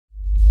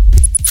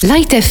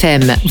Light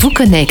FM vous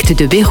connecte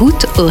de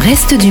Beyrouth au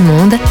reste du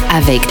monde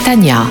avec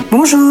Tania.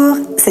 Bonjour,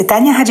 c'est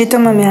Tania Hadjito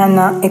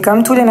Mamehana et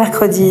comme tous les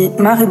mercredis,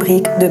 ma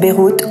rubrique de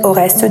Beyrouth au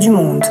reste du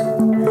monde.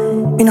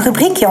 Une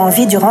rubrique qui a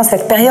envie durant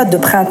cette période de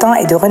printemps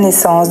et de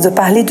renaissance de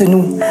parler de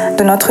nous,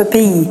 de notre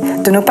pays,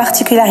 de nos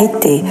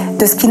particularités,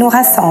 de ce qui nous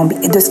rassemble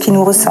et de ce qui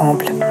nous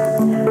ressemble.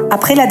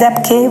 Après la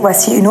dabke,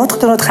 voici une autre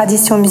de nos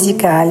traditions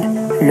musicales,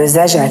 le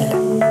zajal.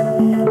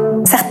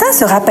 Certains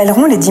se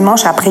rappelleront les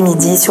dimanches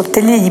après-midi sur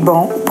Télé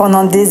Liban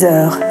pendant des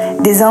heures,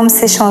 des hommes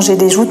s'échangeaient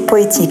des joutes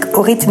poétiques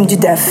au rythme du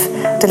daf,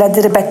 de la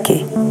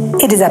derbaké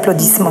et des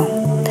applaudissements.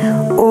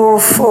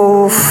 Ouf,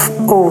 ouf,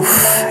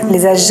 ouf,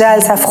 les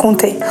ajals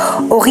s'affrontaient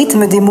au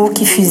rythme des mots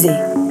qui fusaient,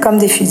 comme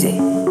des fusées.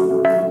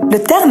 Le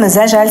terme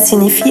zajal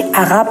signifie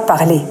arabe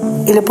parlé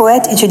et le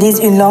poète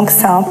utilise une langue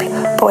simple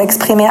pour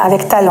exprimer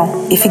avec talent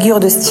et figure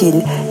de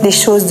style les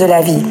choses de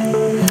la vie.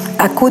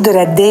 À coup de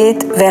la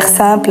date, vers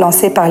simple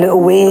lancé par le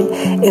Ouel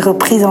et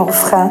repris en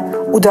refrain,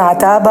 ou de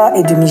Rataba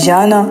et de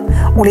Mijana,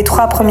 où les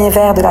 3 premiers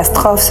vers de la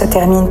strophe se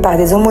terminent par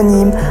des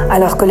homonymes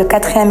alors que le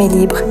 4e est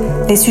libre,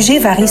 les sujets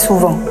varient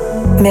souvent,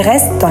 mais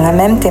restent dans la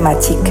même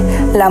thématique,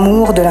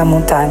 l'amour de la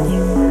montagne.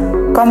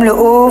 Comme le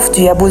Ouf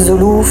du Yabou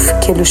Zoulouf,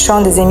 qui est le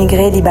chant des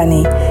émigrés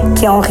libanais,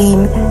 qui en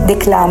rime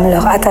déclament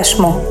leur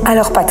attachement à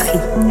leur patrie,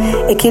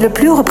 et qui est le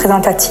plus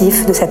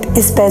représentatif de cette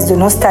espèce de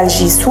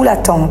nostalgie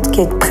sous-latente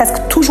qui est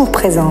presque toujours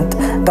présente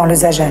dans le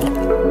zajal.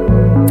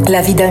 La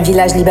vie d'un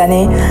village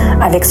libanais,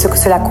 avec ce que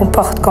cela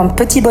comporte comme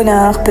petit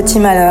bonheur, petit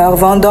malheur,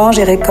 vendange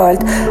et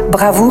récolte,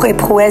 bravoure et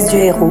prouesse du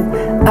héros,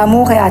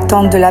 amour et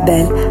attente de la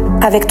belle,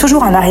 avec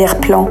toujours en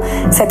arrière-plan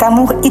cet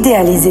amour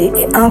idéalisé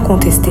et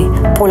incontesté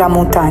pour la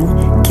montagne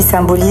qui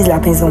symbolise la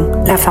maison,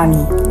 la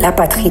famille, la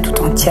patrie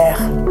tout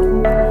entière.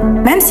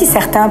 Même si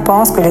certains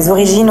pensent que les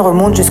origines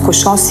remontent jusqu'au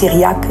chant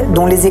syriaque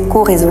dont les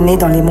échos résonnaient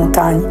dans les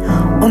montagnes,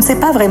 on ne sait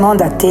pas vraiment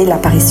dater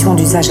l'apparition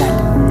du zajal.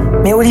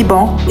 Mais au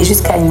Liban, et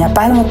jusqu'à il n'y a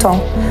pas longtemps,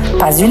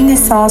 pas une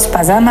naissance,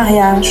 pas un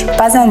mariage,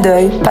 pas un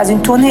deuil, pas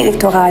une tournée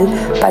électorale,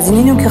 pas une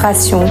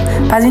inauguration,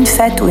 pas une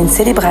fête ou une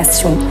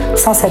célébration,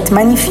 sans cette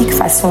magnifique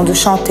façon de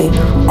chanter,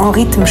 en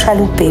rythme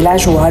chaloupé, la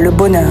joie, le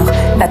bonheur,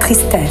 la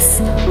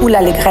tristesse ou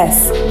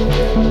l'allégresse.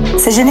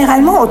 C'est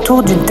généralement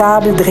autour d'une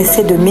table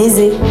dressée de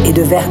mésés et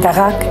de verres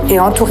d'arak et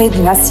entourée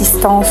d'une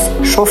assistance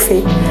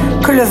chauffée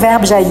que le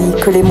verbe jaillit,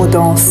 que les mots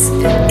dansent.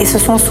 Et ce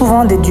sont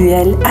souvent des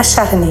duels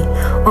acharnés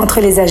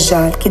entre les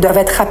ajals qui doivent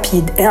être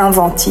rapides et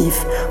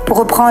inventifs pour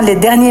reprendre les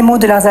derniers mots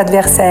de leurs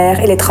adversaires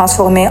et les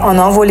transformer en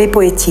envolées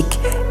poétiques,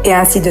 et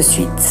ainsi de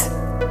suite.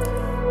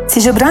 Si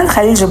Gebran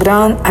Khalil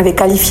Gebran avait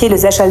qualifié le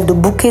zajal de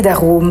bouquet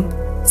d'arômes,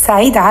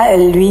 Saïd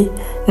Ael, lui,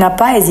 n'a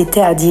pas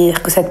hésité à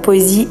dire que cette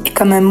poésie est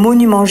comme un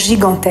monument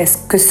gigantesque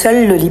que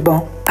seul le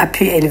Liban a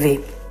pu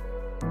élever.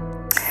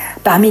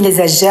 Parmi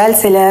les ajals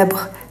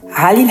célèbres,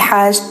 Ali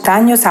El-Haj,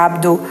 Tanyos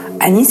Abdo,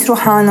 Anis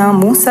Rouhana,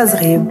 Moussa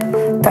Zrib,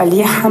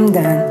 Talih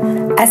Hamdan,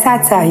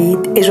 Asad Saïd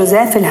et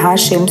Joseph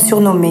El-Hachem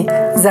surnommé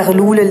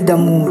Zarloul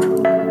El-Damour.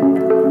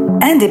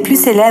 Un des plus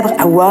célèbres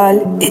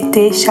awal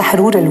était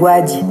Shahrour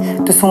El-Wadi,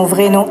 de son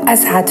vrai nom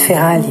Asad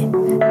Ferali.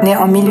 Né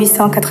en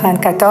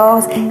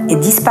 1894 et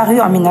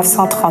disparu en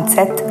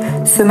 1937,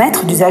 ce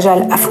maître du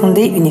zajal a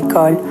fondé une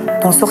école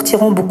dont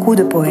sortiront beaucoup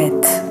de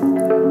poètes.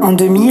 En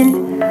 2000,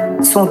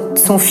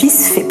 son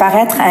fils fait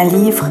paraître un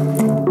livre,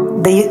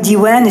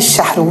 Diwan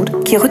el-Shahrour,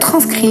 qui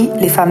retranscrit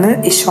les fameux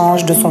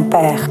échanges de son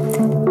père.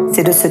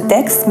 C'est de ce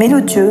texte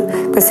mélodieux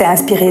que s'est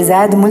inspiré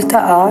Zad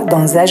Multa'a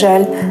dans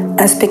Zajal,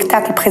 un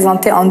spectacle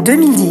présenté en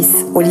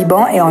 2010 au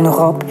Liban et en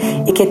Europe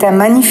et qui est un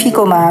magnifique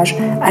hommage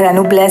à la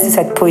noblesse de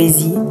cette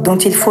poésie dont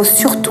il faut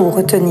surtout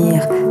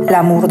retenir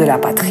l'amour de la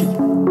patrie.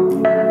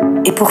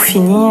 Et pour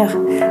finir,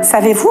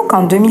 savez-vous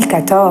qu'en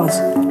 2014,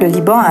 le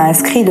Liban a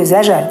inscrit le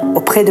Zajal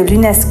auprès de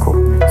l'UNESCO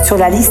sur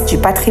la liste du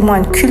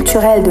patrimoine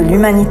culturel de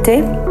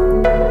l'humanité?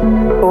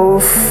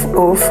 Ouf,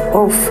 ouf,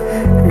 ouf,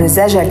 le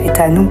Zajal est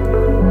à nous.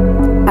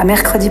 À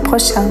mercredi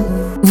prochain.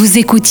 Vous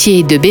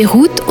écoutiez de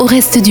Beyrouth au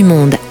reste du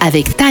monde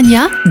avec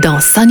Tania dans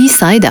Sunny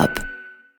Side Up.